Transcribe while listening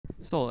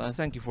So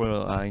thank you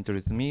for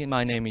introducing me.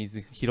 My name is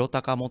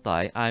Hirotaka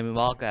Motai. I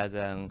work as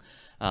an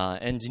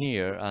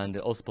engineer and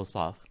OSPO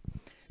staff.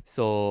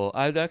 So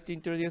I'd like to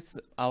introduce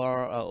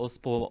our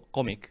OSPO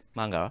comic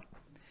manga.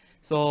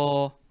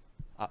 So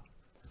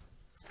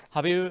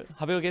have you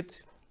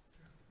get?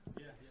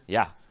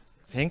 Yeah.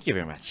 Thank you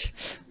very much.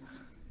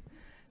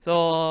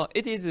 So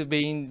it is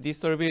being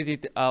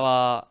distributed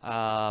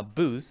our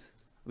booth.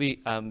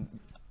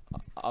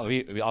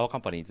 Our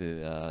company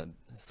is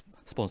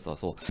sponsor.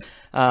 So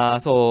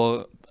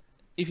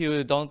if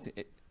you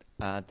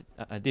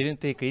didn't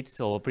take it,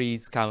 so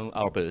please come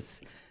our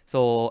booth.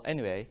 So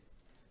anyway,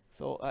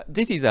 so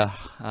this is a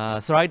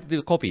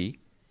slide copy.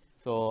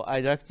 So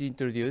I'd like to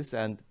introduce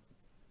and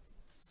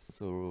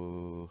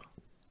so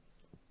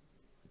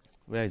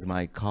where is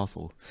my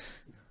cursor?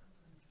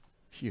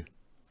 Here.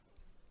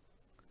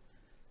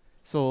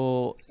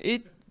 So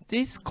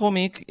this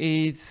comic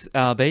is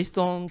based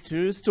on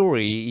true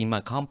story in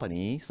my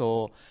company.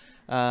 So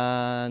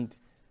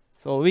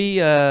we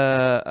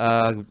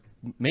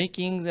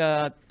making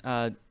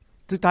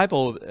two type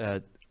of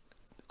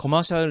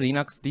commercial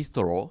Linux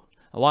distro.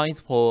 One is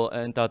for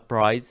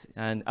enterprise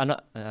and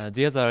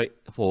the other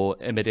for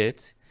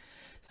embedded.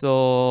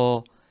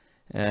 So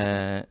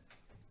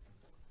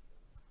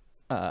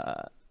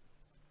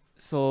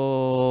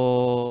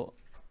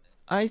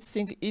I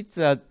think it's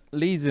a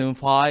reason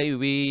why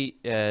we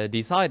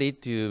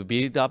decided to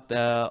build up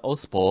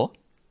OSPO.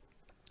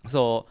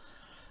 So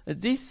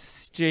this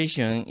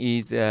situation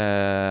is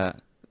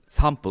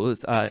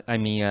samples. I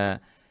mean,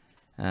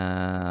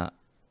 how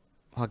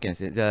can I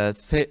say, the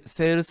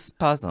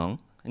salesperson,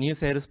 new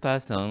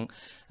salesperson,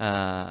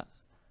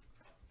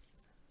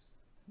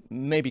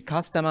 maybe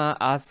customer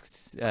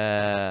asks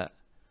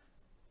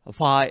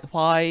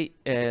why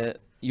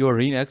your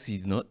Linux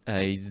is not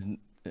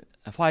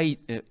why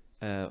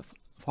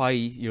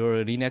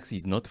your Linux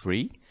is not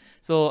free.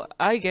 So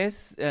I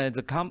guess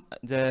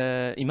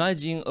the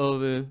imagine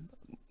of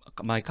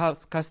my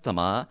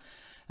customer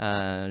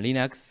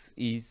Linux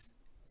is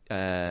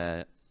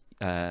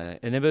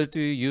enabled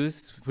to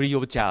use free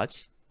of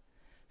charge.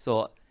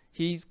 So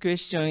his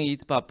question is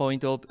the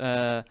point of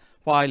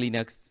why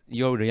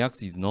your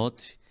Linux is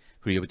not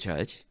free of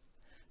charge.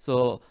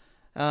 So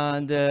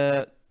and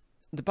the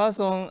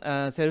person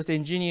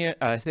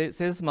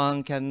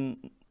salesman can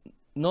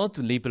not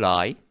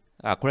reply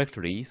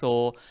correctly,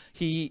 so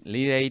he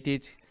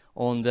related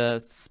on the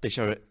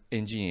special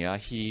engineer.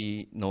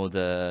 He know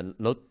the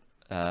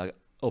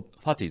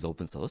what is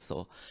open source.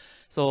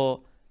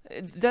 So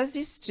that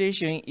this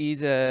situation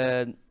is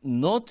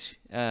not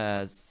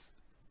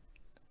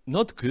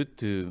good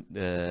to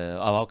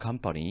our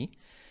company.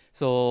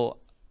 So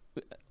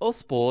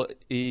OSPO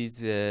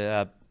is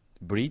a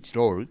bridge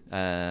role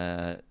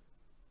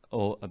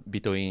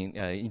between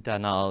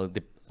internal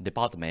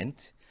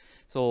department.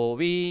 So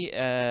we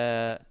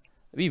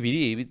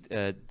believe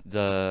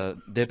the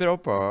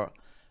developer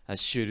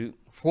should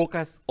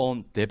focus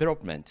on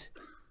development.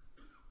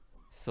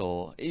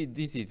 So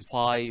this is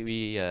why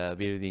we are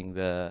building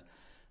the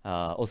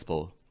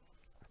OSPO.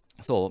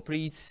 So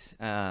please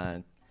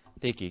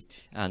take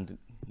it and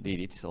read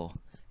it. So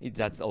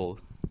that's all.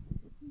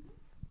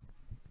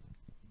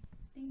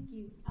 Thank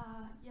you.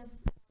 Yes.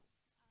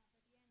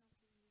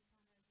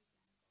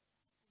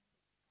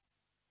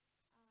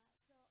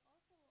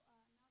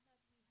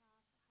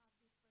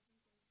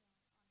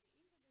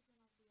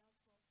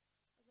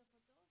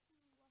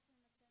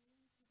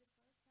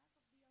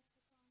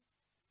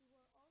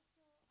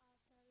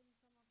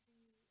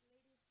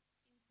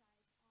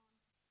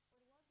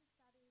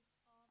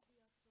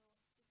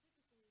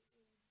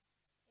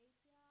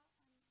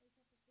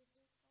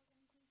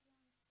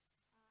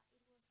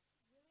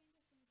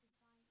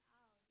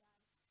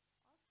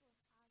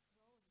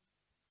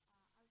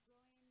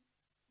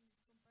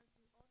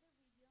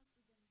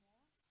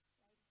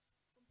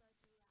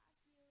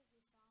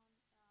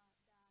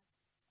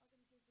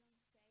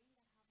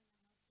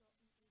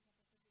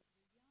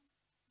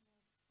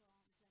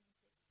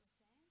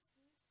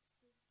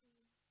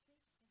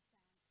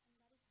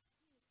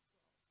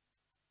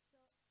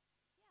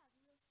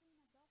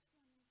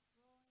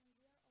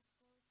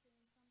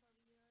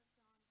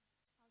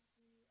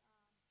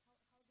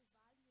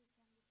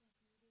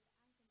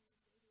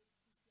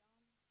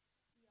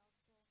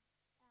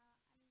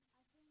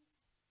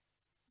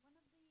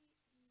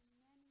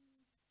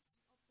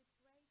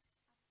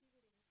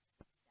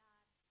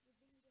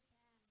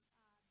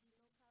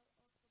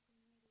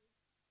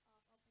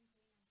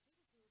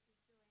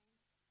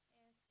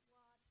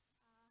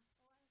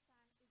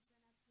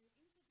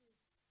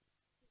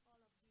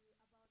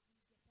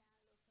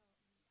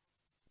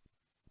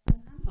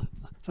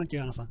 Thank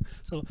you, Anna-san.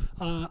 So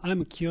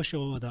I'm Kiyoshi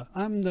Owada.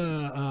 I'm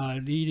the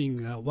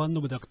leading one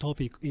of the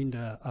topic in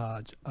the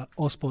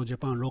OSPO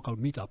Japan local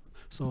meetup.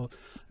 So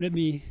let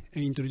me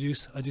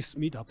introduce this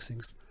meetup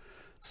things.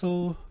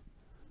 So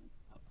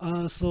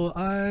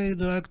I'd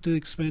like to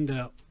explain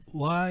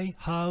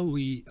how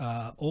we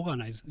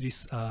organize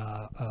this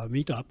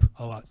meetup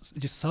or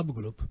this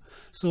subgroup.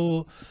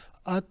 So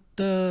at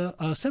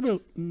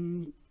several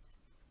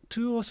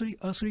 2 or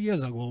 3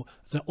 years ago,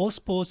 the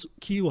OSPO's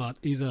keyword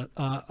is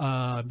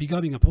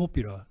becoming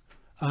popular.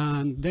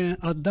 And then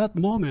at that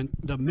moment,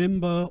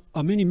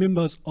 many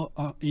members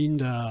in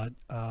the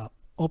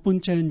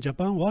Open Chain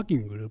Japan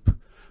working group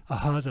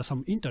had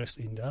some interest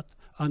in that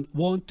and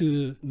want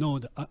to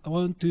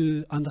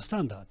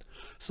understand that.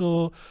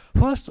 So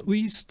first,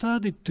 we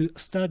started to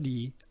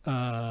study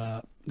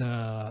the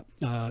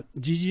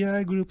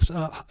GGI group's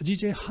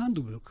GGI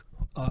handbook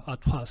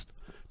at first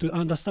to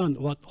understand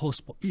what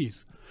OSPO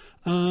is.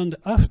 And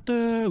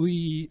after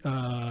we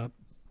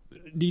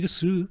read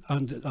through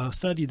and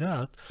study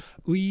that,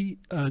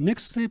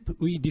 next step,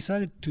 we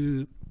decided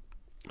to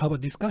have a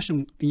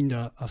discussion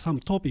in some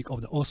topic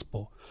of the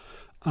OSPO.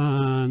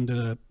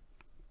 And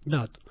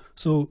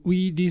so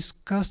we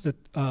discussed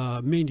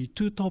mainly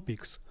 2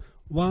 topics.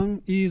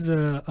 One is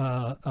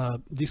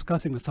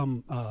discussing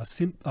on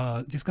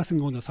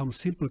some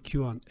simple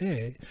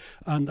Q&A,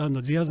 and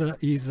the other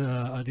is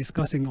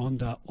discussing on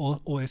the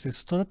OSS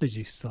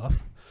strategy stuff.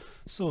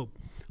 So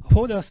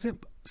for the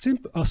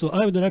so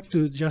I would like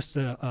to just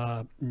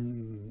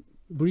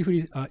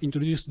briefly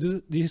introduce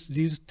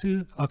these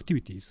 2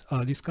 activities,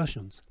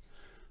 discussions.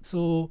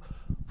 So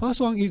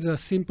first one is a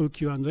simple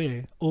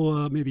Q&A,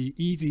 or maybe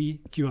easy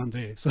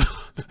Q&A. So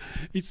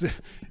it's a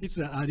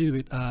little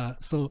bit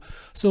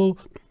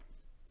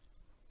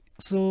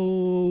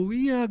so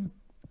we are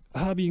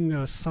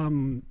having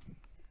some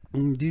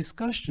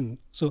discussion.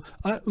 So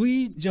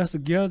we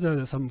just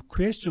gathered some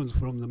questions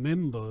from the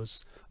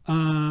members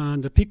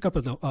and pick up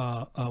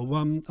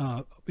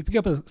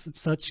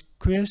such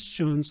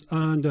questions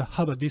and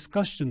have a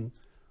discussion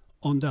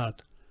on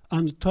that,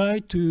 and try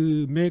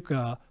to make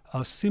a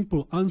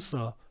simple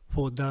answer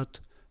for that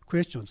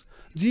questions.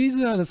 These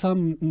are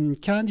some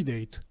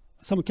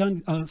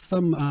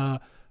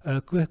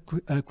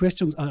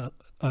questions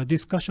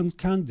discussion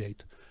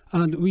candidate,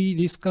 and we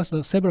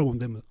discussed several of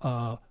them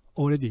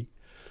already.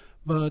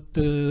 But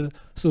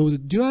so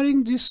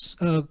during this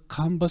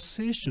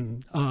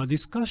conversation,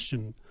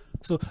 discussion,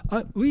 so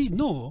we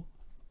know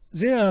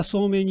there are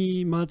so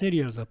many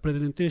materials,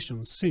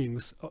 presentations,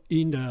 things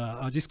in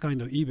this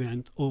kind of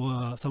event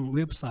or some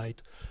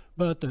website.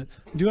 But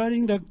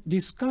during the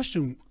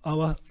discussion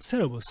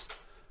ourselves,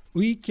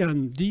 we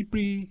can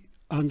deeply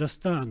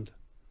understand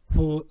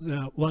for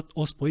what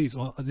OSPO is,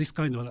 or this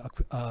kind of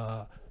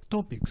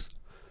topics.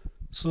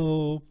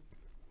 So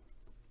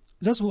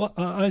that's what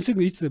I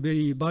think it's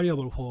very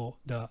valuable for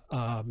the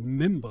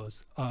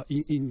members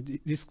in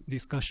this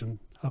discussion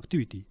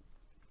activity.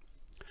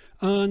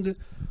 And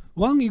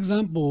one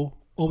example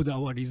of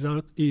our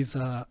result is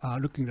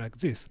looking like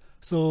this.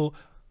 So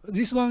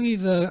this one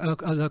is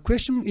the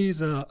question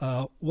is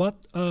what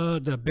are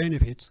the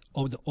benefits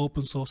of the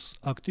open source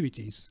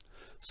activities?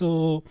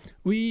 So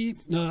we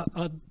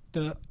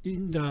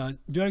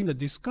during the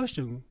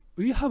discussion,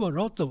 we have a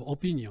lot of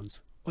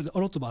opinions, a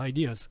lot of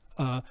ideas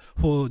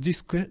for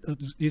this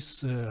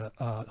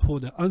for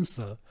the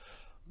answer,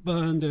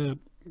 but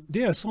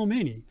there are so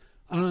many,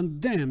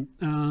 and then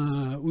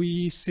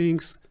we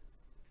think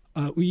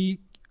we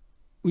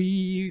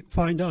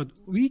find out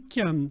we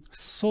can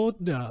sort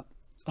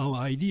our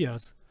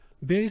ideas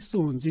based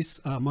on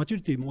these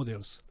maturity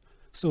models.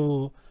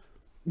 So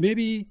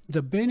maybe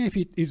the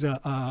benefit is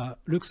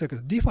looks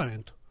like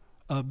different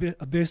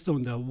based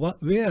on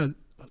where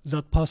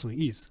that person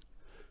is.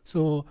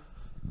 So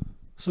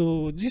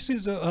this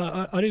is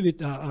a little bit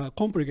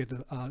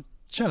complicated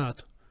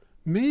chart.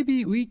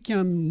 Maybe we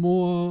can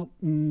more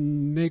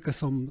make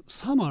some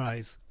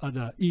summarize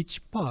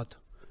each part,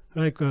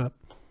 like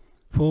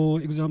for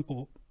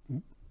example,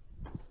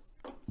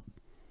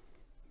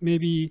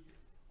 maybe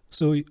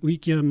so we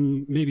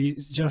can maybe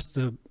just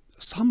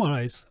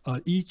summarize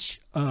each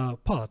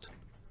part,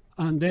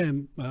 and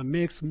then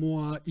makes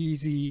more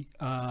easy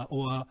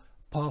or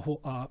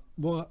powerful,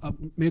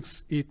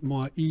 makes it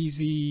more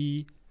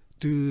easy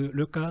to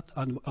look at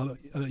and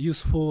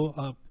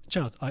useful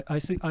chart.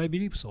 I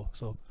believe so.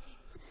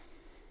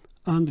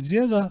 And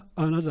there's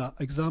another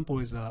example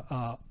is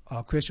a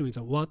question is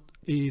what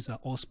is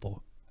OSPO?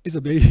 It's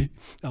a very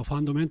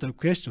fundamental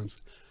questions.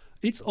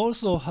 It's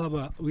also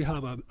we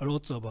have a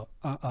lot of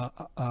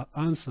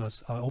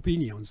answers,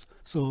 opinions.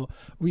 So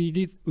we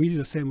did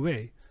the same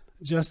way,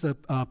 just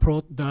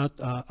plot that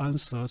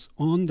answers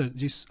on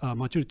this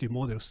maturity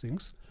model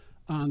things,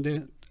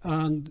 and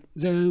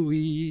then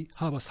we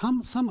have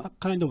some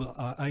kind of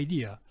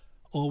idea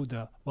of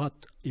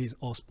what is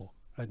OSPO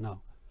right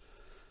now.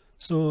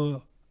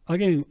 So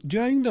again,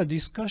 during the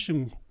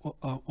discussion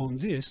on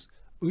this,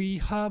 we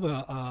have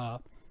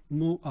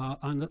more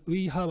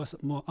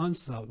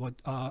answer,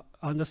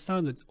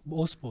 understand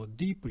OSPO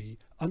deeply,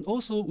 and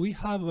also we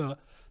have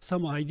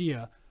some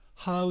idea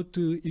how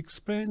to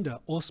explain the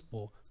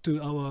OSPO to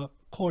our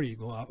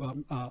colleague or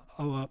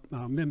our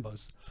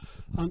members,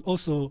 and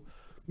also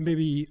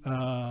maybe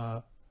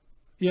yeah,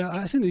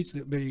 I think it's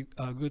very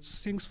good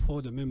things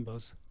for the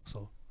members.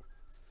 So,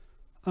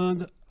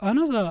 and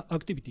another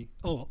activity.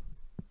 Oh,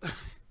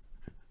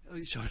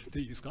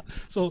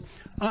 So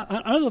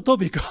another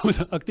topic of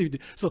the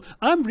activity. So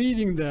I'm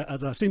reading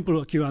the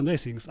simple Q&A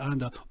things,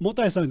 and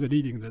Motai-san is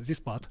reading this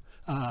part,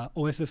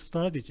 OSS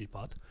strategy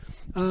part,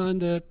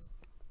 and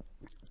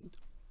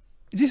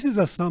this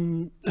is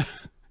some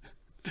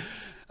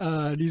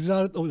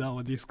result of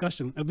our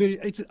discussion.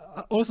 It's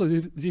also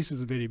this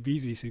is very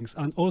busy things,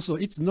 and also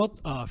it's not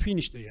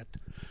finished yet.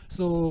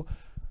 So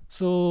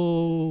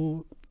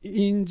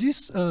in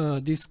this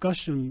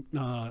discussion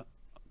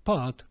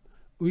part,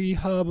 we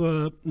have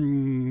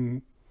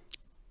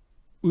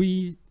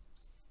we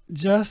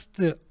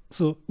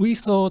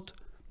thought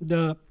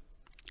the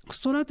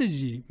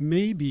strategy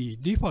may be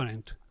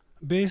different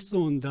based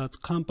on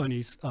that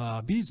company's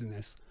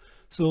business.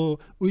 So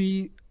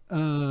we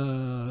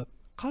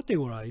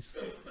categorize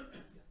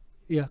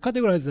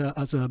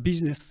as a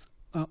business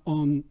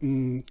on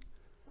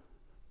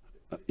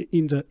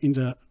in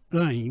the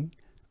line,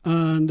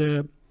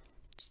 and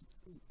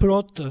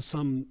plot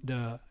some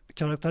the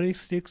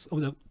characteristics of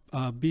the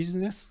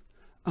business,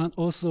 and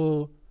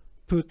also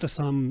put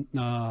some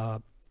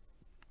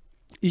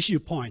issue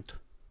point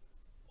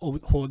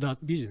for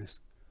that business.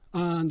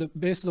 And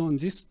based on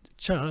this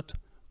chart,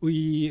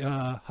 we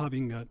are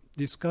having a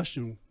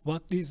discussion.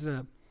 What is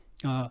a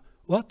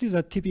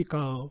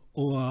typical,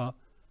 or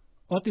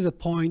what is the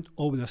point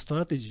of the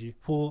strategy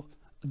for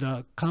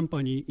the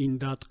company in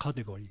that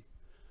category?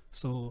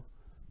 So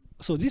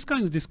this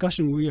kind of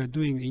discussion we are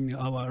doing in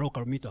our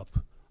local meetup,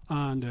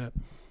 and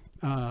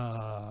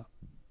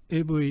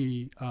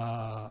every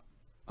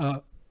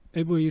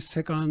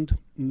second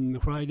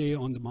Friday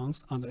on the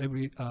month, and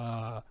every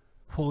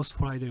fourth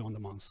Friday on the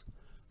month.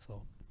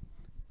 So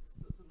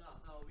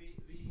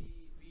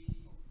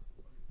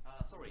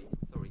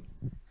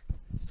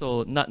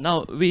So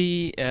now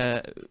we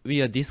are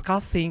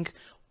discussing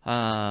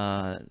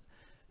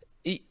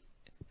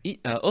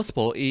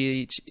OSPO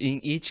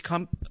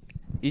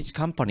each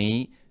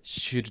company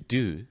should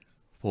do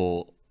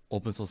for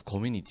open source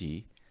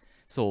community.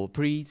 So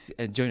please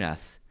join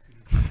us.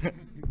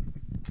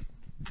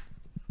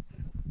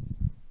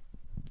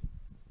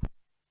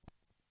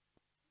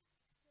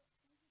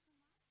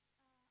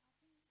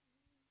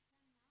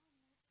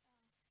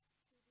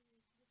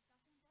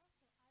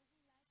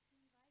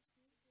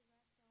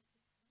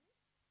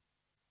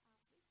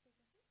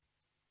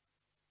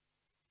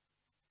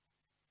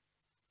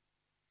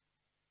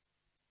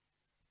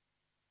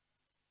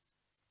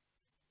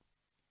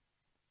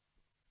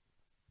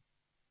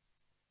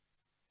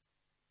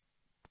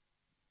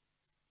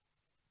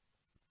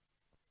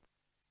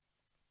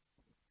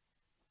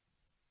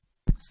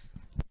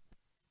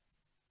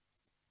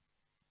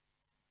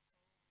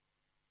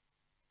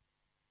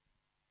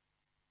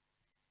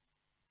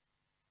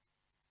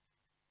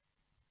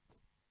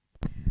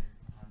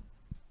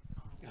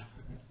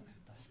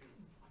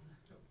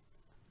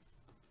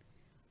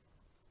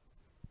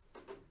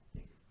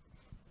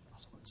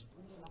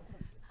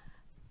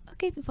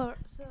 Okay,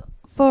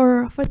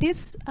 for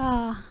this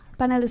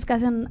panel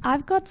discussion,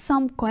 I've got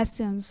some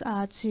questions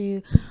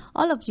to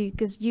all of you,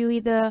 because you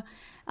either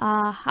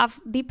have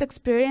deep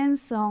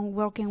experience on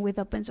working with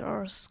open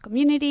source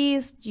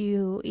communities,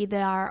 you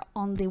either are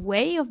on the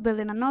way of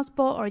building an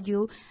OSPO, or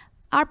you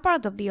are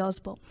part of the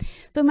OSPO.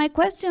 So my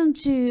question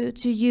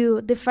to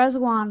you, the first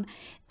one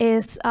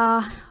is,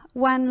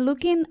 when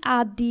looking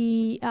at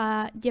the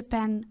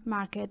Japan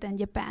market and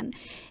Japan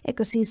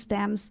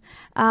ecosystems,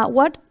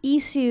 what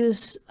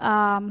issues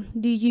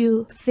do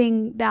you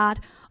think that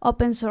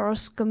open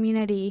source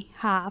community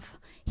have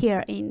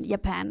here in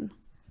Japan?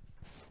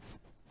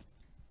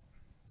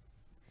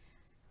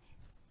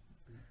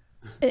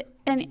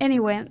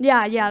 Anyone,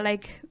 yeah,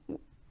 like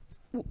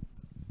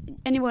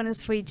anyone is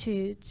free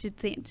to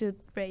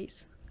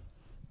raise.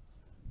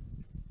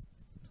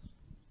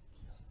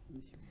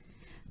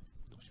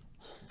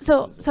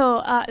 So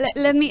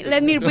let me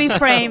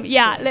reframe.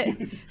 Yeah,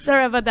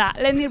 sorry about that.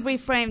 Let me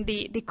reframe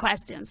the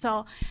question.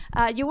 So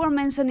you were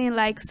mentioning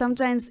like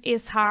sometimes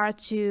it's hard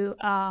to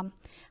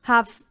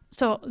have.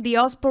 So the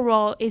OSPO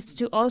role is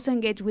to also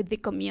engage with the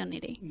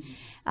community,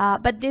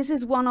 but this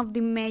is one of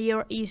the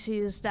major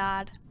issues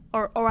that,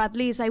 or at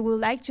least I would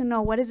like to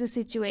know what is the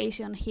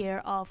situation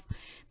here of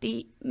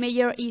the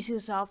major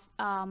issues of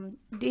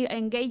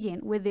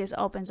engaging with these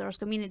open source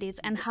communities,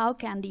 and how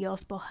can the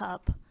OSPO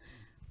help?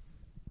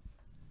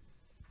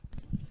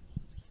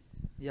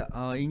 Yeah,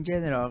 in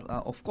general,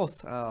 of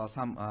course,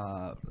 some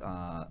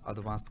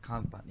advanced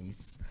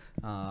companies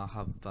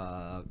have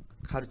a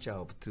culture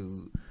of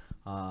to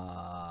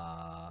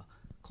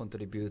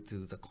contribute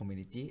to the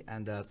community,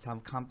 and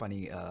some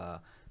company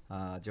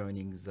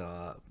joining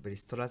the very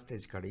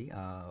strategically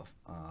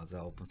the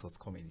open source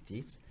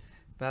communities.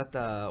 But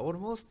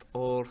almost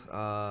all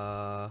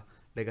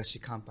legacy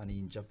company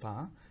in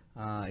Japan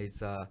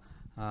is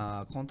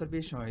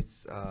contribution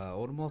is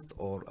almost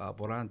all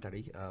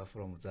voluntary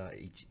from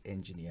each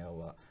engineer,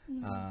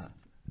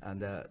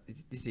 and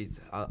this is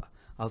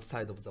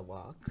outside of the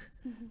work.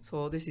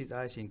 So this is,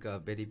 I think, a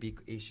very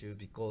big issue,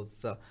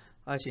 because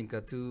I think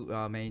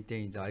to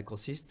maintain the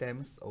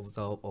ecosystems of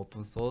the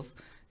open source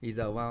is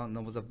one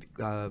of the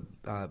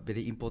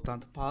very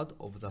important part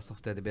of the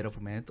software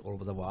development all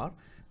over the world.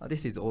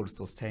 This is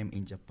also same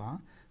in Japan.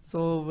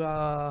 So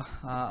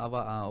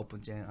our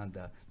OpenGen and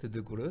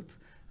TODO group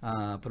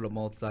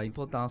promotes the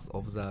importance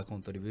of the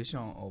contribution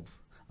of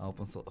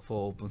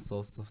open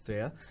source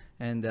software,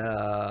 and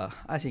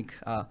I think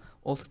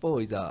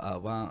OSPO is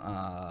one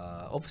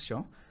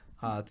option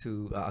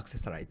to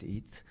accelerate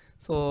it.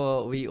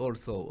 So we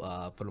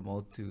also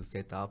promote to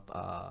set up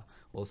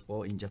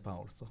OSPO in Japan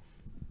also.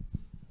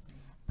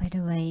 By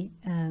the way,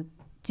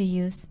 do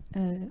you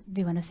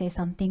want to say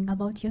something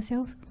about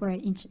yourself for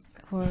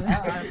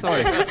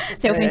Sorry.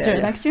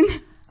 self-introduction?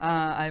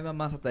 I'm a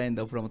Masato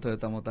Endo from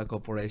Toyota Motor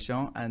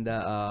Corporation, and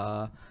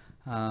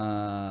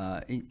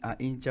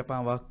in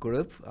Japan work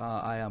group,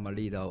 I am a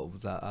leader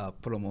of the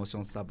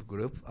promotion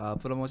subgroup.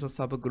 Promotion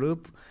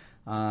subgroup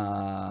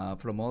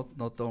promotes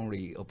not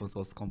only open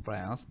source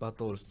compliance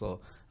but also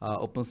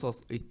open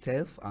source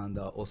itself and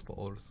OSPO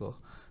also.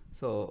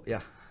 So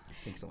yeah,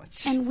 thanks so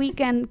much. And we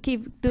can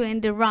keep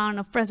doing the round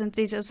of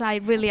presentations. I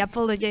really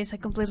apologize. I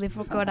completely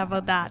forgot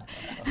about that.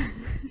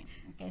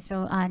 Okay,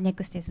 so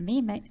next is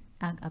me,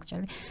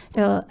 actually.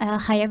 So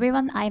hi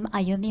everyone, I'm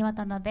Ayumi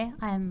Watanabe.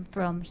 I'm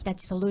from Hitachi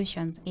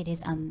Solutions. It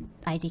is an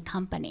IT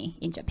company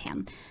in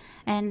Japan.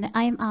 And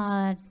I'm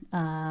a,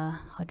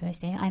 how do I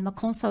say, I'm a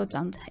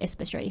consultant,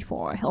 especially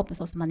for open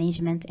source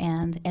management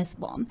and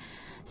SBON.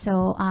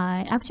 So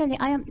actually,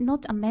 I am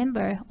not a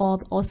member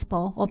of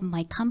OSPO of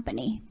my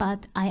company,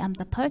 but I am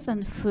the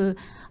person who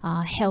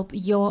help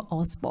your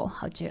OSPO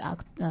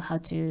how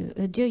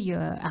to do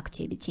your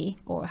activity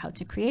or how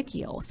to create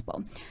your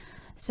OSPO.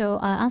 So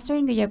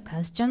answering your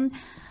question,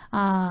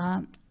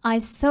 I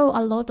saw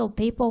a lot of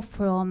people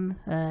from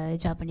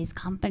Japanese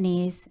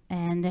companies,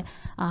 and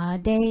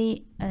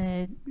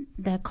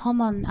the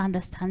common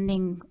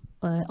understanding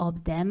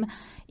of them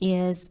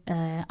is,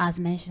 as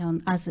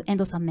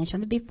Endo-san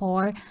mentioned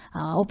before,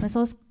 open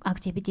source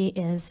activity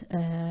is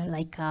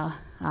like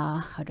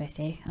how do I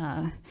say?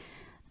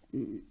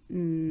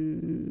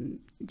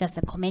 Just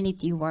a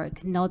community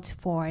work, not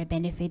for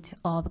benefit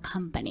of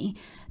company.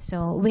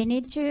 So we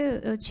need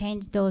to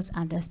change those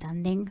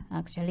understanding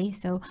actually.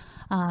 So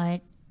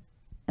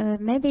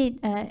maybe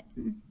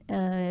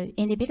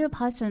individual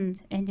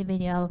persons,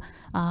 individual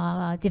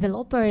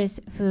developers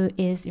who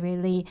is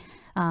really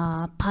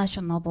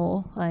passionate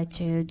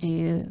to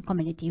do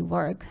community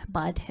work,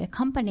 but a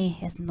company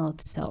is not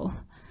so.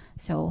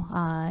 So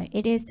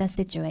it is the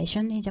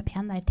situation in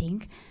Japan, I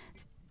think.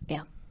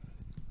 Yeah.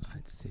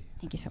 Let's see.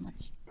 Thank you so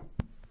much.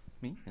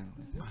 Me?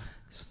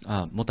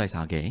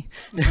 Motai-san again.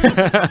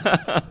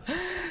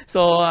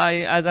 So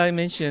as I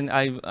mentioned,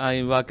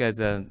 I work as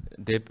a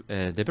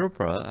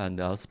developer and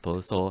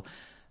OSPO. So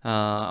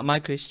my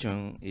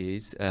question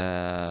is,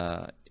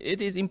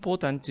 it is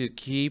important to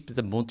keep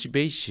the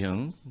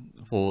motivation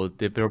for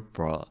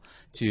developer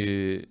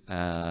to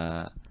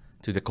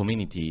the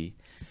community,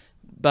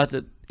 but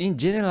in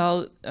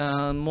general,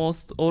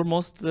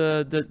 almost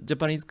the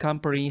Japanese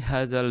company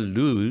has a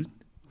rule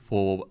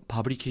for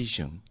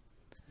publication.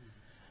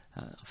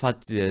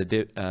 What's the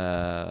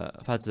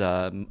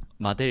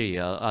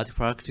material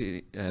artifact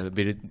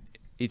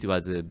it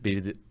was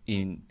built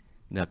in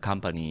the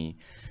company.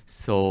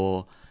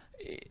 So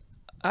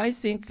I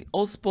think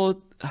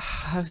OSPO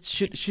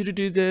should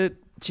do the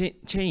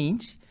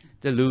change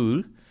the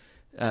rule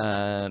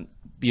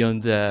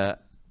beyond the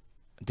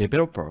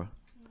developer.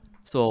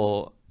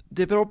 So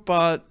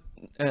developer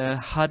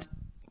had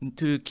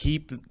to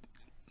keep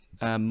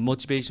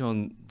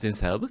motivation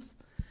themselves.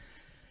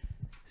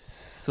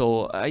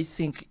 So I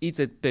think it's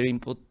very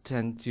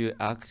important to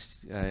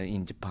act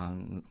in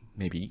Japan,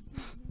 maybe.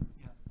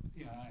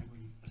 Yeah, I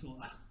agree. So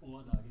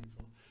Owada again.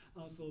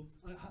 So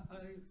I have the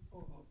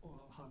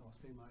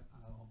same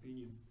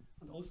opinion,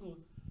 and also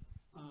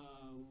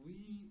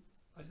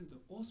I think the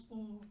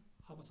OSPO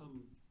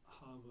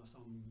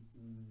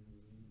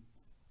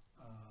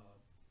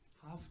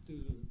have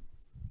to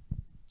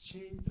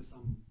change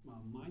some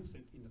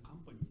mindset in the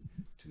company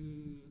to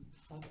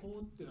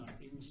support the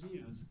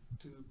engineers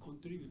to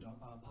contribute,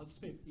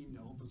 participate in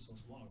the open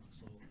source world.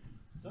 So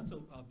that's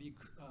a big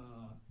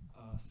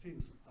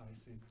things, I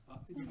think.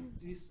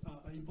 These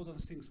are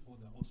important things for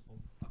the OSPO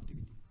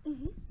activity.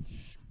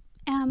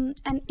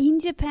 And in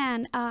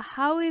Japan,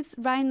 how is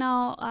right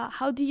now,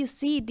 how do you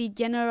see the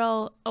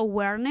general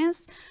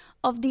awareness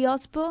of the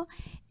OSPO?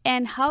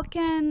 And how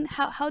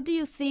do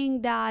you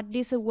think that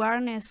this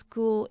awareness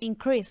could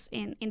increase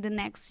in the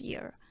next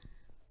year?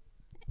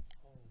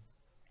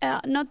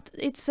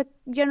 It's a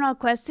general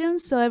question,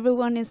 so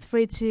everyone is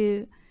free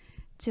to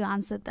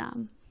answer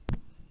them.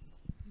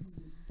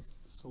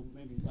 So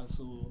maybe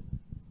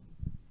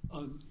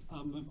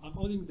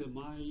according to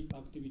my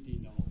activity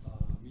now,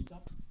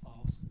 meetup,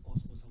 OSPO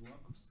works.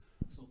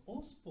 So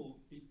OSPO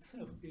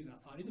itself is a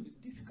little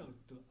bit difficult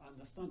to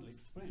understand or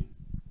explain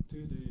to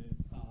the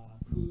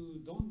who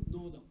don't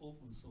know the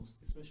open source,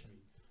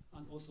 especially,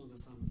 and also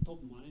some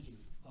top management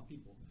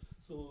people.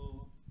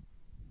 So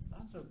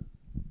that's a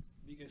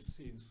biggest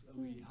things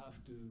we have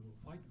to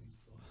fight with.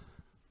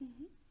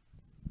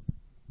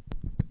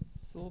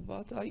 So.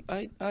 But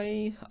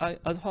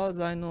as far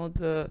as I know,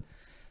 the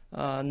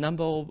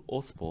number of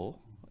OSPO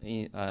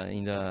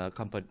in the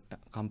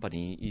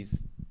company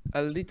is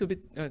a little bit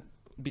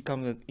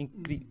become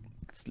increase.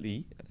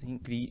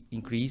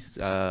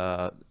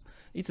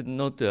 It's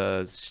not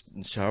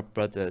sharp,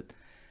 but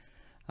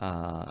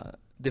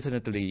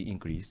definitely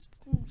increased.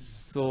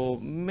 So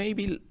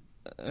maybe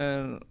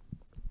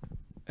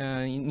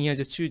in near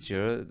the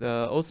future,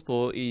 the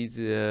OSPO is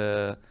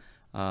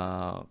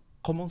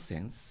common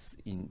sense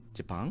in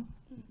Japan.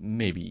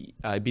 Maybe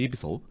I believe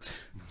so.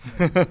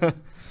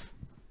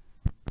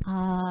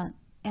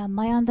 Yeah,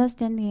 my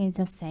understanding is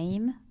the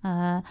same.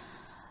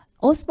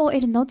 OSPO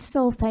is not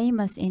so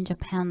famous in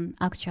Japan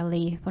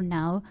actually for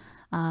now.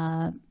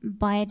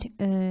 But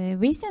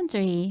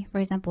recently, for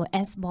example,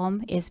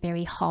 S-bomb is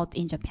very hot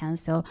in Japan.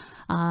 So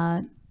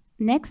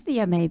next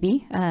year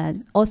maybe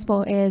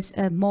OSPO is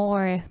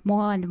more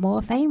and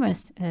more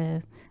famous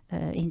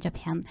in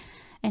Japan.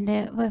 And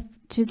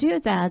to do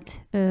that,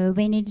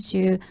 we need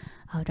to,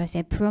 how do I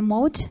say,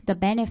 promote the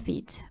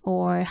benefit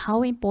or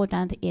how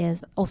important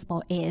is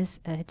OSPO is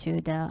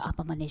to the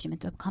upper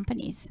management of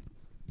companies.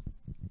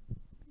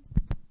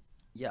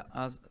 Yeah,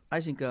 I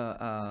think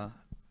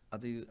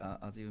as you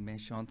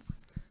mentioned,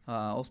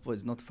 OSPO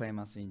is not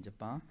famous in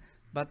Japan.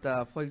 But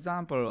for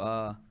example,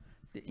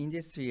 the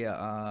industry,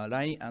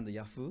 LINE and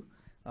Yahoo,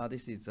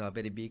 this is a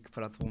very big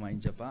platform in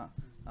Japan,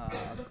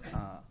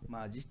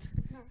 merged.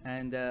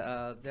 And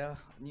their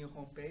new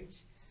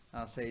homepage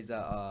says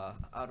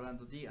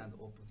R&D and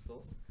open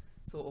source.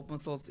 So open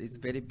source is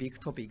very big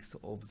topics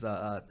of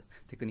the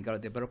technical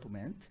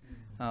development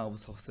of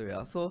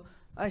software. So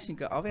I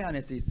think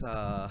awareness is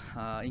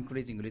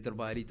increasing little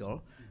by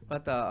little,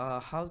 but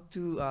how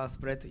to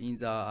spread in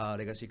the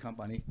legacy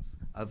companies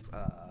as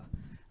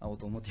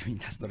automotive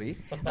industry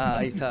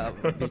is a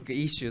big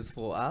issues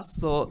for us.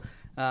 So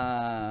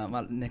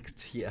well,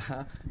 next year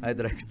I'd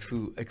like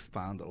to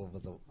expand over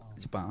the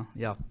Japan.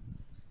 Yeah.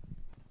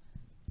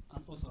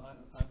 And also I'd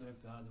like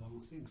to add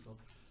one thing. So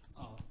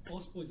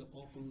OSPO is an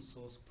open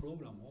source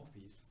program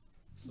office.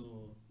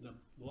 So the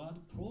word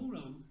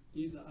program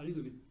is a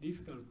little bit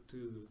difficult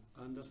to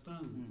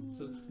understand.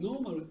 So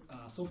normal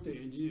software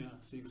engineer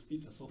thinks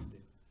it's a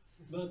software.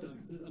 But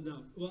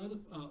the word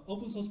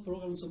open source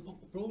program is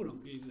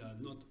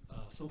not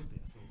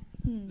software. So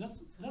that's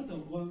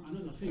one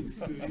another thing to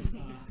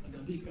the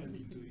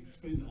difficulty to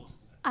explain the OSPO.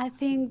 I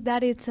think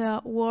that it's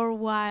a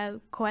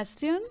worldwide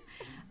question.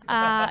 So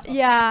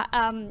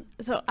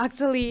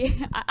actually,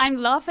 I'm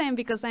laughing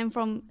because I'm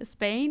from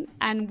Spain,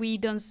 and we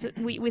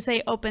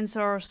say open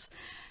source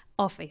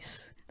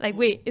office. Like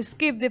we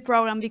skip the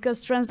program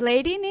because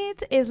translating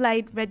it is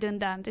like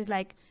redundant. It's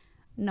like,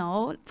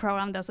 no,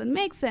 program doesn't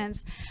make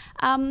sense.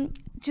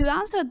 To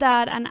answer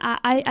that, and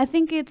I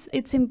think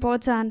it's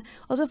important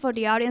also for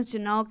the audience to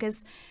know,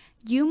 because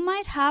you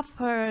might have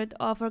heard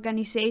of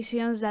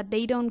organizations that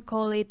they don't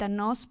call it an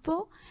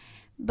OSPO,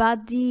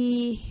 but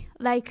the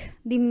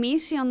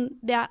mission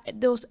that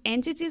those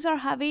entities are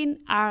having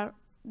are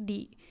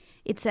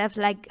itself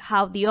like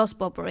how the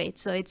OSPO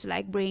operates. So it's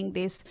like bring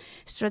this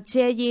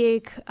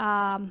strategic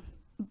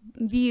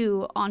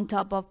view on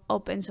top of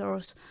open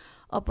source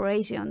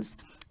operations.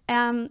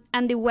 And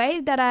the way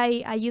that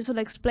I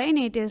usually explain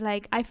it is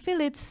like, I feel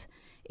it's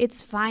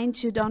fine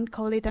to don't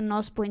call it an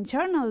OSPO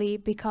internally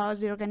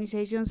because the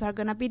organizations are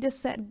gonna be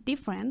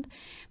different,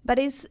 but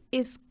it's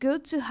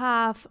good to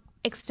have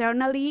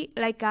externally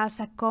like as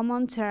a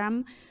common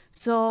term.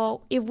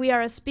 So if we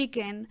are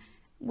speaking,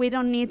 we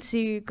don't need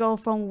to go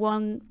from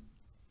one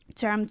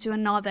term to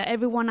another.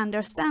 Everyone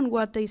understands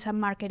what is a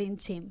marketing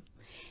team.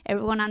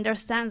 Everyone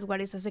understands what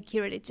is a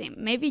security team.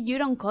 Maybe you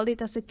don't call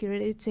it a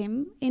security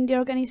team in the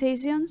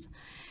organizations.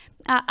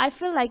 I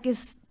feel like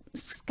it's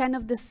kind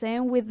of the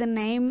same with the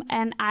name,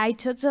 and I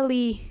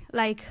totally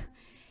like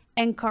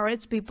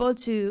encourage people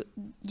to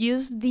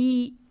use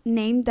the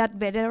name that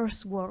better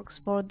works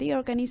for the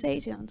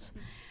organizations.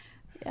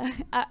 Yeah,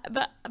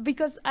 but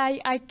because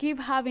I keep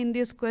having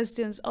these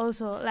questions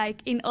also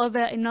like in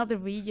other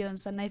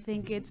regions, and I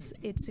think it's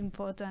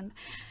important.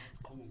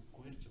 Common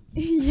question.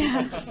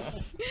 Yeah.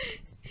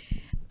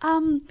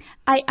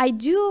 I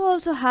do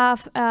also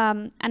have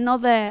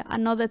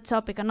another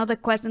topic, another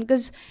question,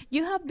 because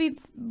you have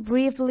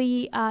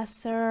briefly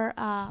shared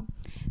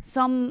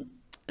some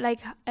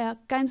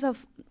kinds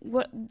of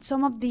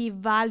some of the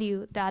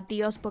value that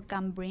the OSPO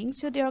can bring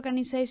to the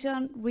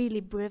organization,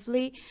 really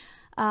briefly.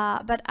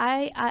 But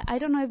I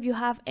don't know if you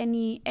have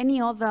any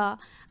other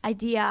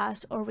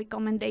ideas or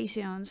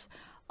recommendations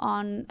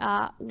on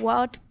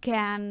what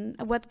kind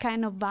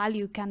of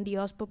value can the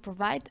OSPO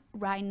provide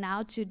right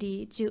now to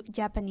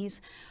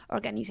Japanese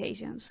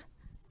organizations.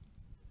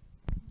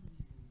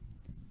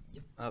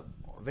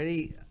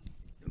 Very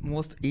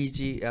most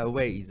easy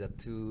way is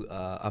to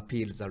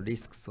appeal the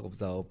risks of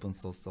the open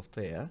source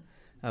software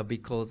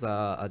because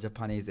a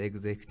Japanese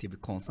executive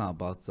concerned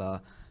about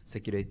the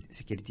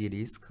security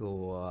risk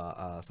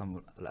or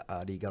some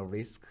legal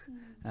risk.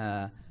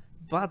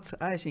 but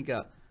I think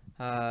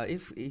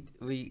if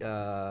we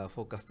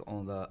focused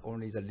on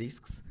only the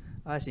risks,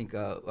 I think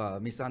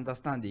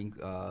misunderstanding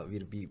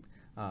will be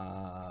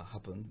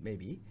happen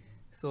maybe.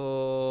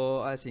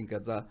 So I think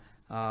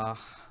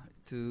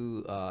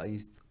to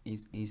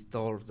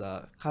install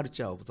the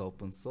culture of the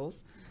open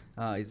source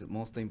is the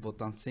most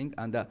important thing,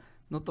 and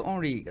not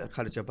only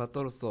culture but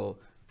also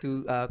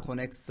to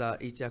connect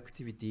each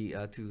activity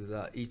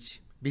to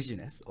each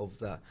business of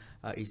the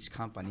each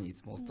company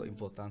is most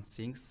important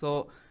thing.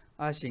 So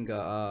I think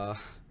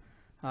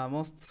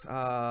most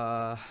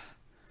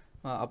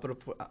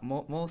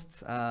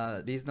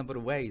reasonable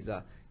way is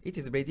it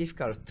is very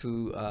difficult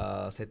to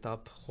set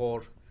up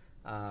whole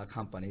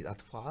company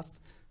at first.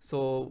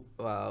 So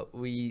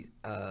we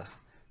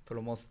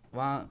promote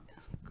one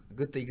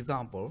good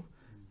example,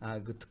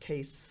 good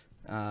case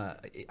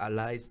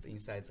arised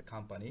inside the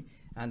company,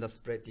 and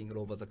spreading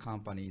over the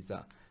company is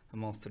the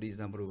most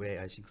reasonable way,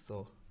 I think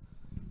so.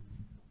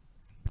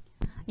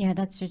 Yeah,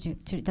 that's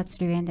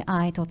true, and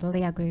I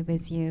totally agree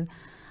with you.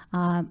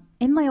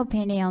 In my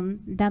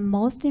opinion, the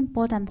most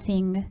important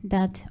thing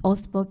that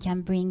OSPO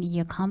can bring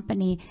your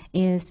company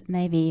is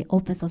maybe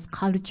open source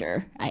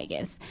culture, I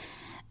guess.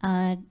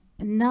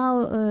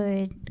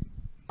 Now,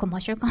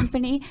 commercial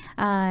company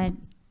are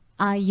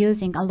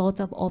using a lot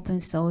of open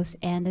source,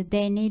 and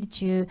they need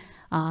to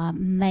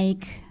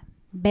make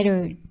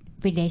better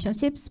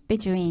relationships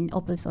between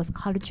open source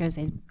cultures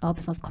and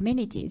open source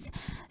communities.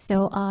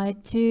 So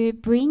to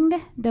bring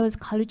those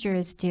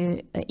cultures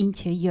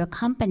into your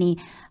company,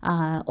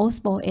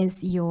 OSPO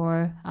is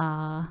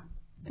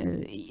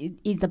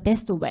is the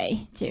best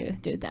way to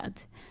do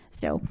that.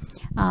 So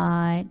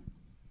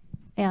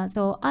yeah,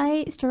 so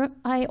I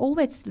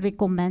always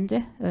recommend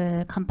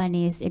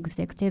companies,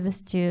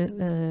 executives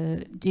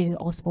to do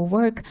OSPO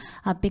work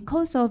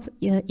because of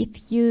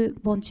if you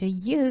want to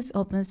use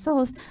open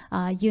source,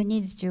 you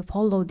need to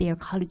follow their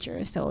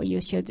culture. So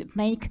you should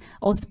make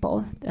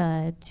OSPO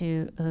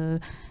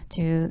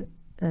to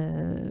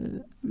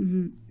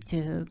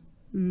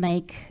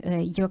make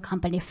your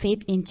company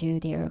fit into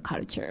their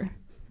culture.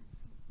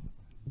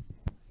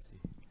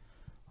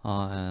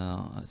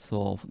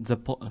 So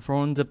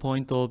from the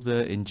point of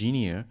the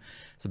engineer,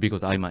 so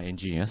because I'm an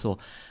engineer, so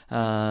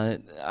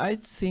I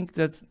think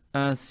that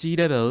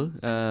C-level,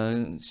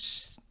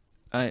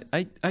 I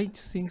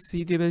think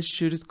C-level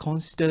should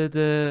consider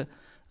the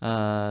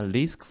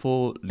risk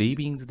for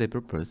leaving the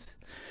developers.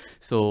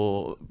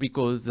 So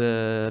because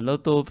a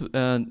lot of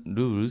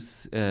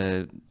rules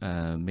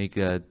make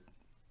them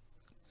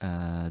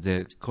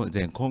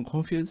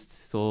confused.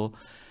 So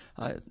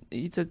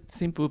it's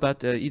simple,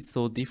 but it's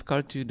so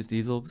difficult to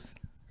resolve.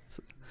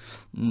 So,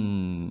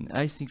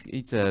 I think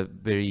it's a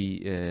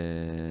very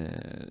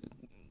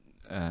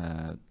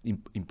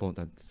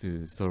important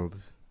to solve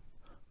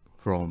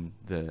from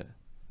the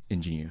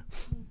engineer.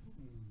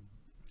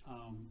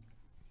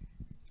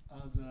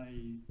 As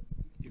I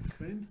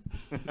explained,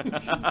 so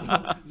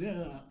there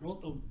are a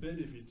lot of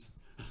benefits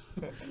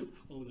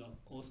of the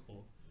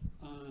OSPO,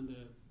 and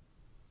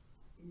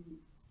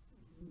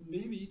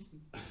maybe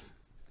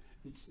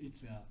it's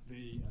a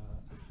very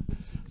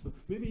so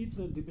maybe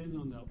it depends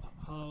on the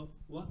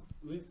what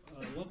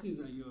is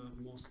your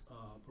most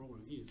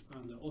problem is,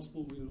 and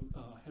OSPO will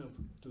help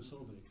to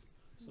solve it.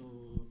 So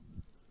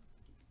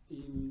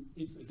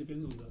it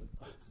depends on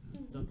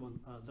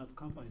that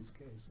company's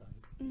case.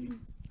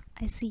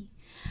 I see.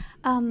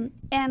 And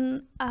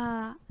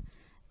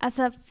as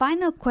a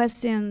final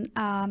question,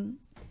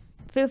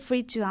 feel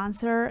free to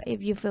answer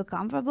if you feel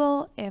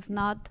comfortable. If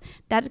not,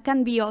 that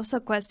can be also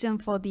a question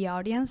for the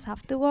audience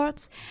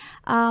afterwards.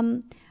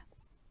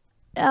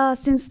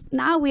 Since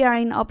now we are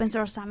in Open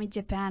Source Summit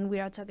Japan, we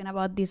are talking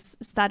about this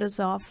status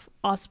of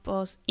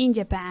OSPOs in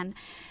Japan.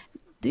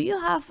 Do you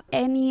have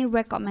any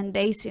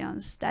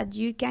recommendations that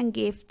you can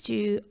give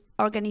to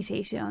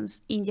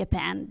organizations in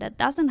Japan that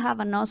doesn't have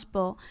an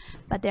OSPO,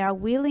 but they are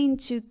willing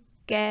to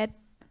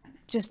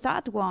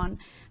start one?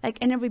 Like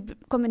any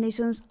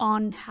recommendations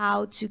on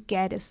how to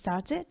get it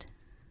started?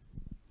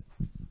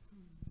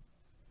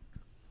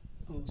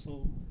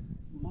 So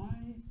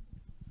my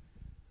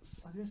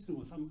suggestion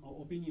or some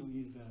opinion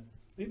is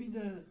maybe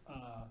the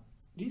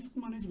risk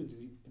management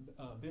is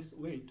best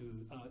way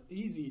to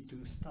easy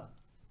to start.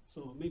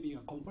 So maybe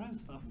a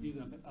compliance stuff is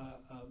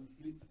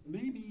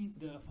maybe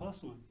the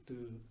first one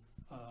to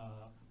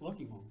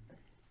working on.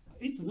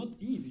 It's not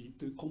easy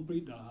to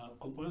complete the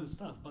compliance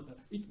stuff, but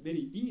it's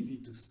very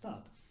easy to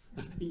start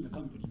in the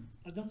company.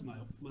 That's my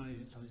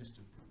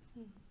suggestion.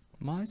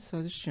 My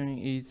suggestion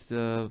is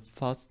the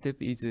first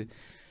step is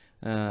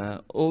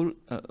a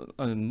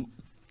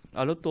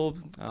lot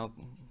of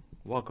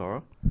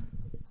worker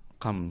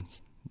come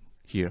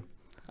here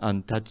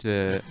and touch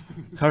the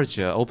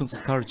culture, open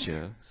source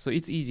culture. So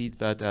it's easy,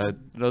 but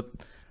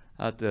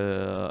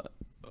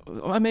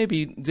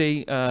maybe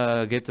they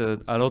get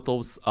a lot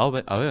of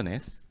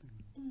awareness.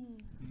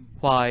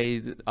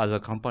 Why other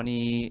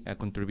company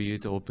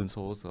contribute to open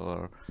source,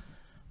 or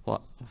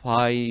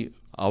why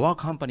our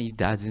company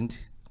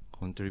doesn't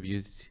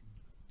contribute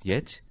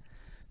yet.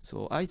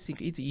 So I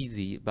think it's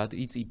easy, but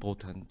it's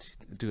important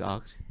to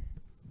act.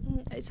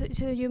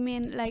 So you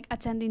mean like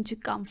attending to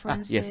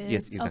conferences?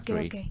 Yes,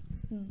 exactly. Okay.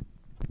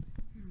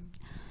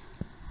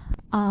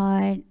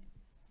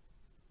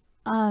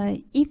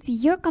 If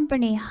your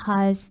company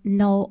has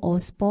no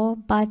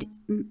OSPO, but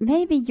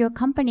maybe your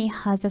company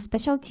has a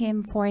special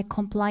team for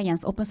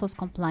compliance, open source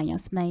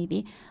compliance,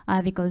 maybe,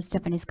 because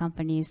Japanese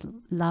companies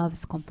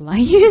loves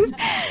compliance.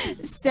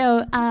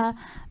 So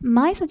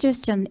my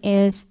suggestion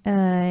is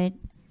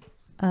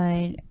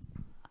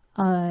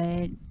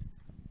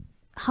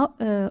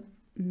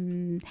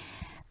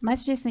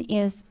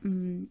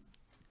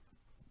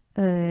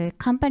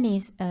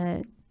companies.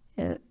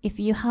 If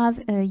you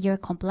have your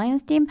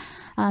compliance team,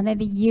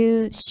 maybe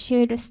you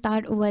should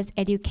start with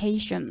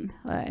education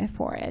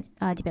for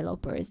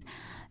developers.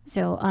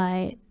 So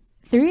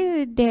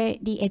through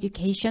the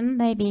education,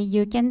 maybe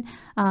you can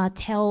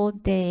tell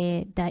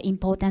the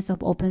importance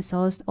of open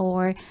source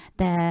or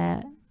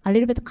a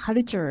little bit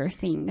culture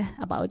thing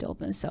about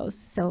open source.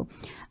 So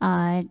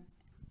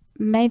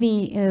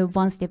maybe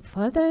one step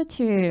further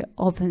to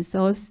open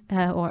source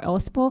or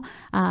OSPO,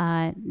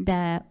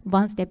 the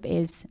one step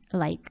is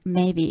like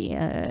maybe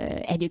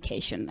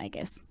education, I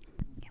guess.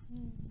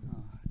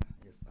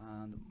 Yes,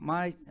 and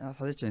my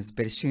suggestion is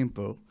very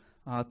simple,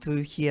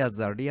 to hear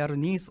the real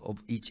needs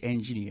of each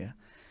engineer,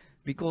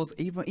 because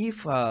even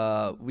if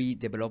we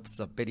develop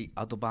the very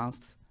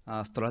advanced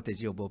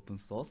strategy of open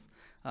source,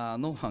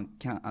 no one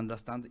can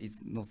understand it,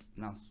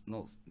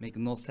 make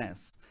no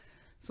sense.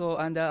 So,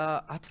 and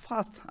at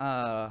first,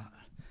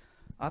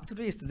 at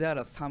least there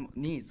are some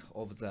needs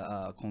of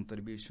the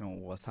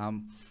contribution or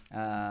some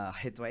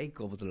headache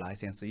of the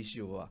license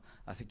issue or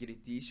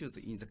security issues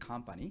in the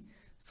company.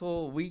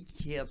 So we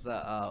hear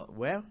the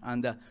well,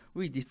 and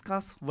we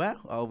discuss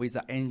well with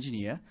the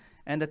engineer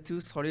and to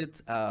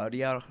solve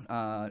real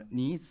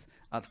needs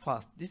at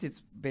first. This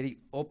is very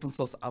open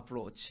source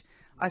approach.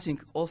 I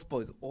think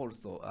OSPO is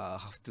also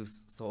have to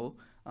solve.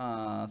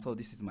 So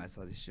this is my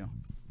suggestion.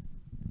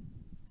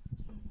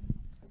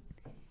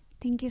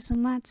 Thank you so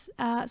much.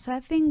 So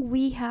I think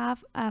we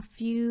have a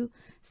few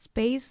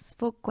space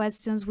for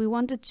questions. We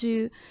wanted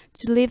to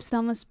leave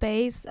some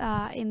space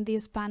in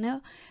this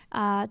panel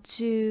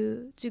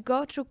to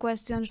go through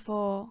questions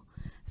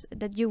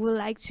that you would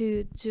like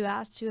to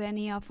ask to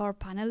any of our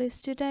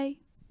panelists today.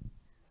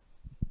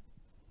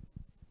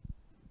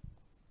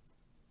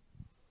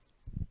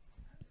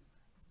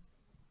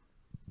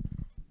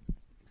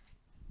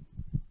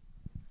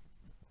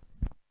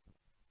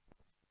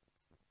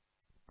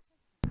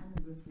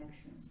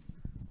 Reflections.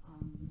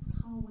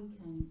 How we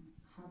can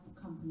help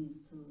companies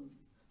to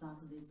start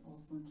this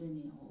OSPO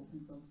journey or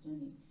open source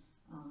journey.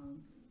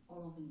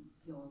 All of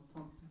your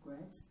talks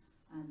great,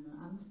 and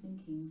I'm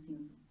thinking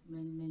since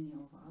many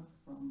of us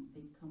from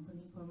big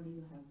company probably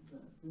have the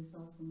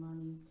resource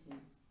money to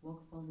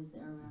work for this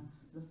area.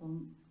 But for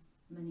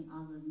many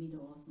other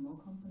middle or small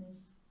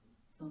companies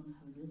don't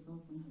have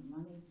resource, don't have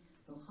money.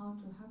 So how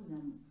to help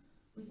them?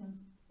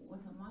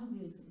 What my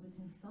view is we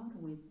can start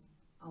with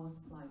our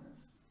suppliers.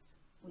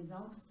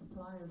 Without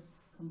suppliers'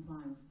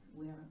 compliance,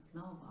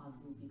 none of us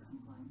will be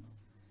compliant.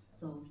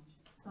 So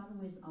start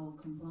with our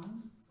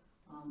compliance,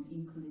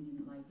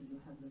 including like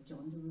you have the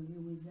joint review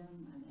with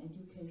them and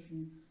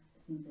education.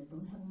 Since they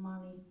don't have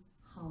money,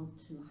 how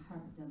to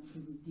help them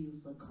to reduce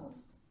the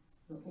cost.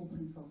 The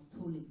open source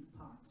tooling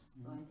part,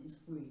 right, is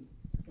free.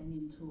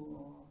 Scanning tool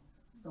or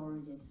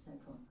storage,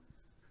 etc.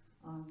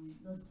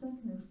 The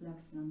second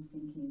reflection I'm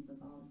thinking is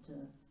about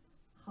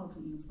how to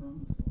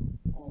influence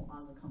all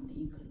other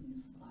companies, including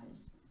suppliers,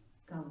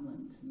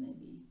 government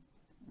maybe.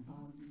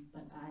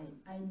 But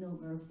I know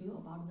very few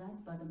about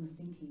that, but I'm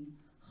thinking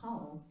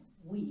how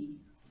we,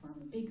 from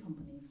the big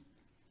companies,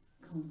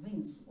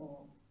 convince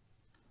or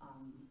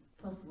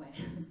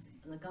persuade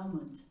the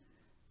government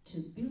to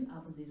build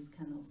up this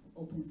kind of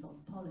open source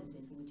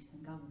policies which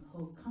can govern the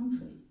whole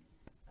country.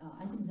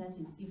 I think that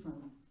is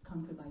different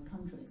country by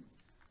country.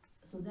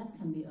 So that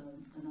can be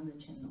another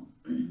channel.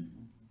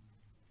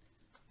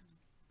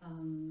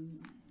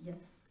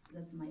 Yes,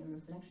 that's my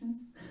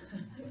reflections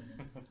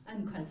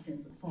and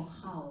questions for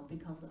how,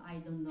 because I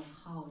don't know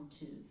how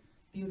to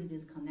build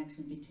this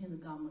connection between the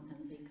government and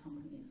the big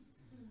companies.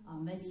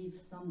 Maybe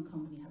if some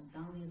company have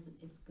done this,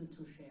 it's good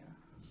to share.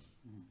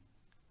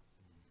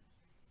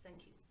 Thank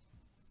you.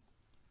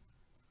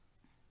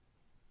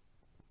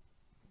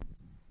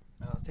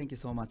 Thank you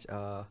so much.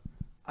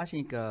 I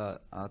think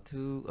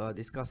to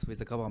discuss with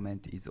the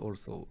government is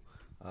also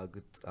a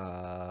good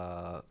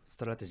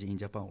strategy in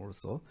Japan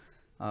also,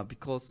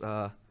 because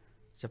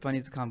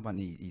Japanese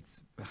company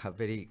is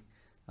very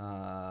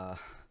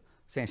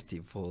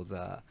sensitive for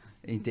the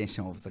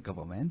intention of the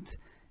government,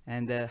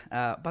 and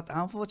but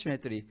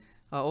unfortunately,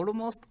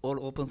 almost all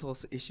open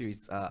source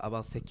issues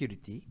about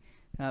security.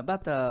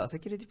 But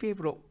security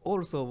people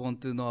also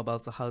want to know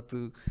about how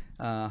to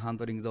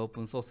handling the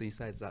open source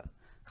inside the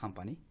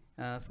company.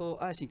 So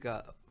I think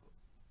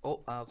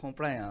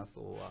compliance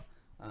or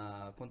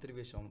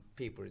contribution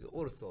people is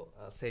also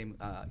same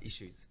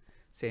issues,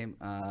 same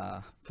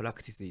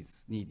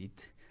practices needed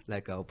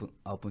like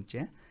open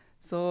chain.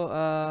 So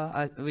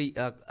we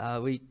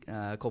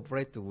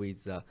cooperate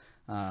with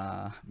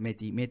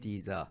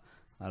METI, the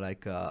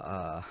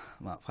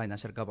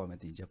financial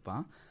government in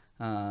Japan,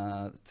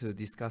 to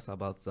discuss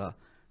about the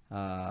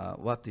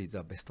what is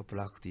the best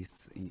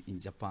practice in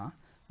Japan,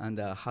 and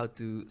how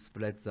to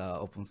spread the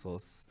open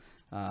source,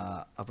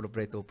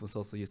 appropriate open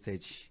source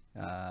usage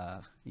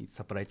in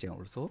supply chain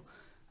also.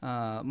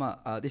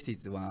 This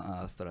is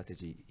one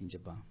strategy in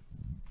Japan.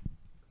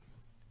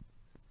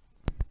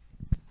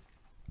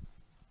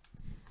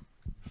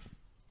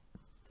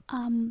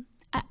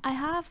 I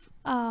have,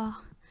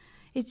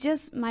 it's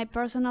just my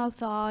personal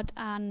thought,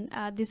 and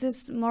this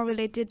is more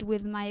related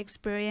with my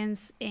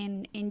experience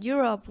in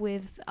Europe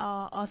with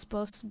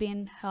OSPOs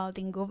being held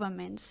in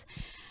governments.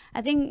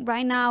 I think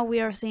right now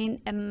we are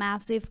seeing a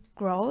massive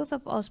growth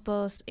of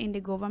OSPOs in the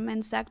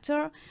government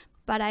sector,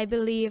 but I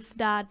believe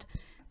that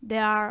they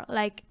are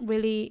like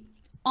really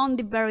on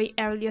the very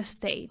earliest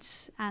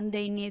stage and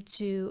they need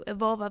to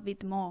evolve a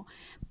bit more.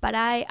 But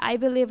I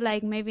believe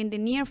like maybe in the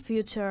near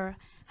future,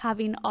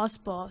 having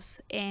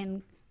OSPOs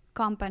in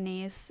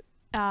companies,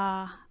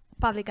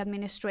 public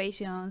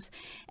administrations,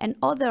 and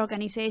other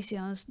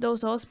organizations,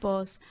 those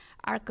OSPOs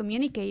are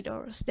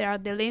communicators. They are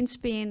the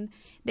linchpin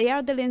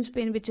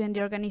between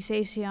the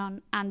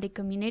organization and the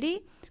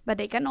community, but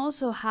they can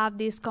also have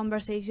these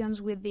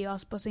conversations with the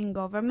OSPOs in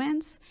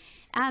governments,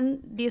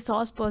 and these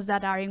OSPOs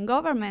that are in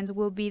governments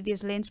will be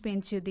this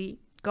linchpin to the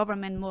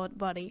government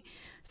body.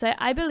 So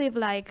I believe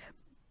like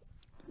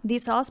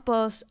these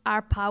OSPOs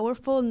are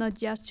powerful not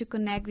just to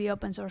connect the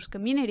open source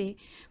community,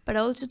 but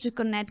also to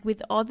connect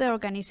with other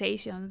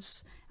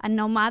organizations. And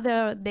no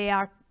matter they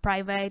are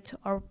private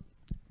or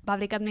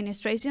public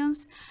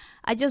administrations,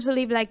 I just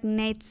believe like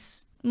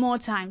needs more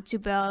time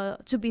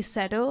to be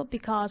settled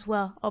because,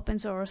 well, open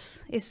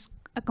source is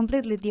a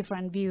completely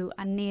different view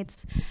and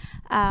needs,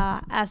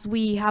 as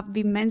we have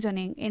been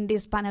mentioning in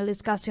this panel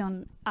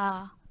discussion,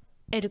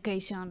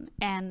 education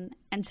and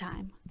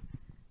time.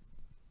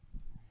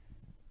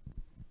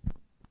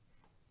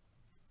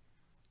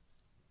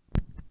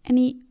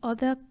 Any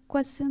other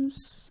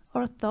questions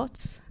or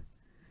thoughts?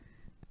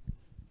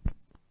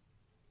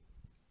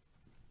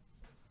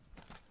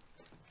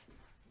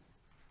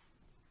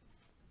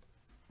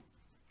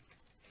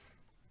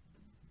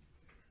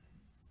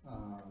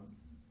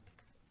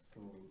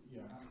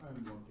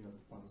 I'm working at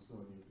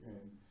Panasonic,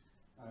 and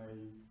I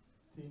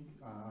think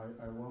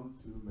I want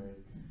to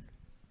make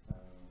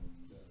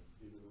the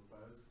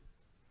developers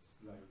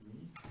like me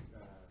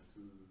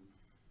to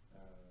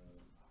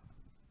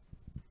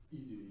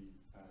easily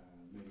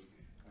make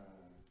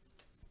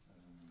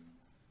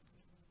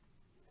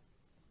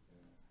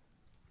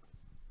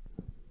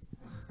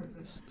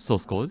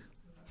source code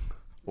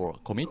or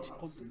commit,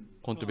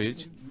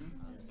 contribute.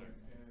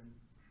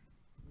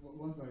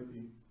 What I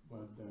think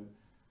about that,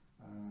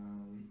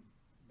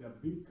 the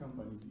big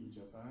companies in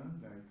Japan,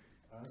 like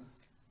us,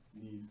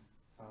 needs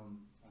some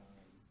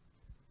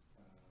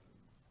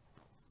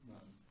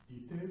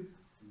detailed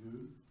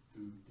rule to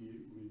deal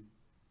with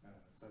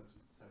such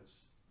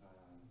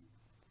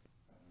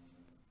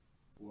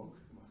work.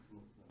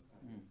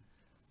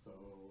 So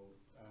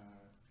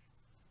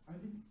I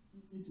think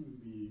it would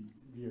be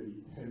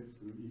really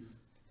helpful if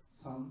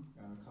some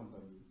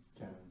company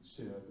can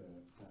share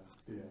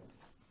their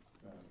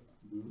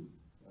rule,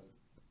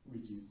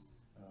 which is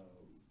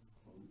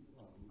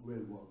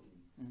well working.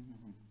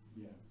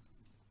 Yes,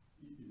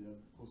 is that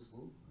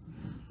possible?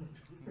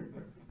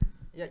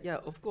 Yeah.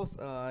 Of course,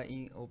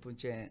 in open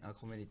chain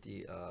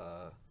community,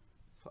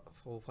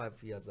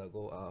 4-5 years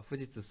ago,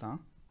 Fujitsu-san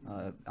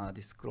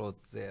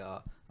disclosed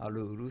their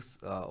rules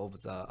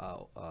of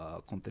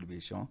the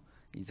contribution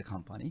in the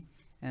company,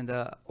 and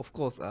of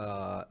course,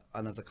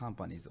 another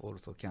companies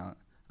also can.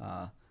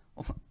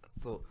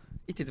 So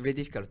it is very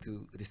difficult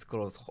to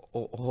disclose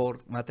whole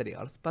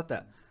materials, but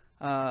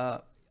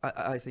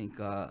I think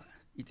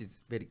it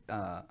is very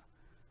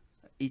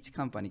each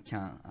company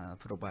can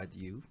provide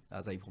you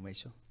the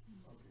information.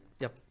 Okay.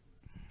 Yep.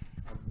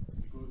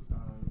 Because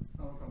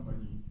our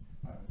company,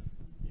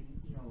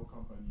 in our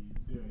company,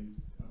 there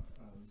is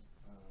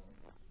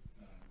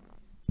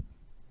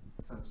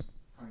such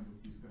kind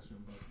of discussion,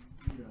 but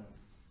we are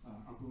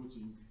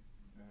approaching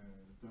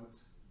that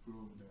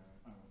from the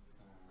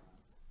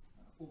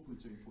open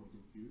chain point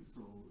of view,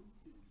 so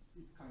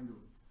it's kind of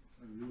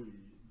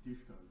really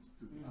difficult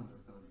to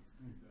understand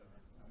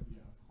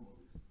the whole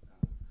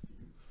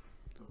scheme.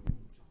 So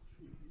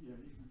if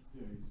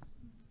there is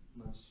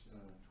much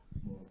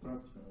more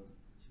practical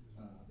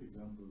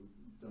example,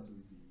 that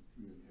would be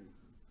really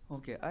helpful.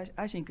 Okay,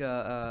 I think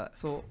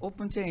so.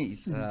 Open chain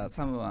is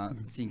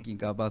someone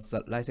thinking about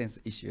the license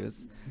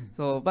issues.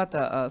 So, but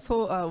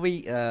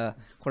we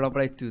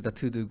collaborate to the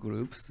TODO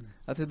groups.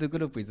 TODO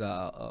group is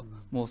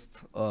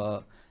most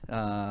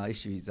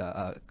issue is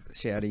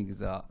sharing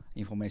the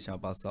information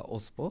about the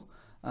OSPO.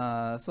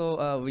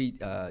 So we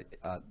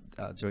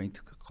joint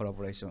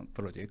collaboration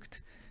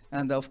project.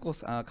 And of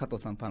course,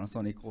 Kato-san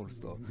Panasonic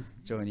also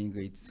joining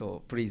it.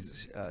 So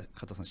please,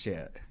 Kato-san,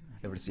 share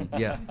everything.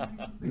 Yeah.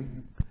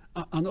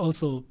 And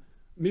also,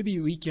 maybe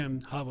we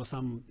can have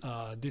some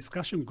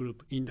discussion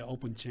group in the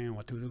open chain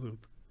or TODO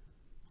group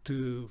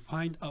to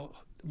find out,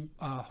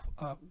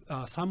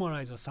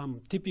 summarize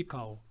some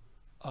typical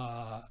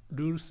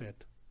rule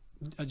set,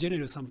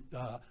 generate some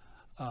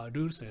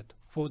rule set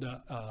for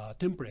the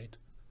template.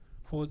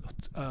 For,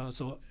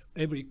 so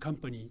every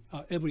company,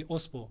 every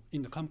OSPO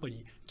in the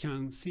company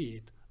can see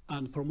it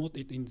and promote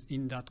it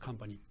in that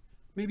company.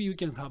 Maybe you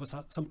can have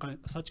some kind,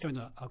 such kind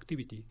of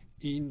activity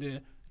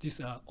in this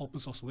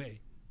open source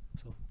way.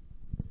 So.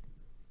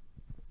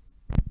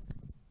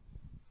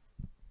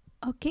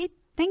 Okay,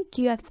 thank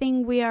you. I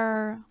think we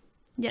are,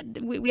 yeah,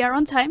 we are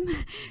on time.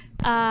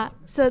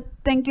 So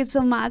thank you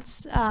so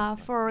much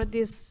for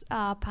this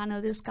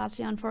panel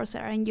discussion, for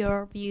sharing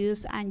your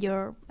views and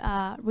your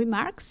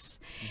remarks.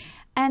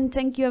 And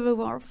thank you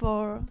everyone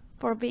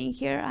for being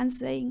here and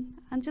staying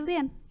until the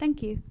end.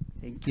 Thank you.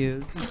 Thank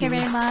you. Thank you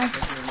very much.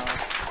 Thank you very much.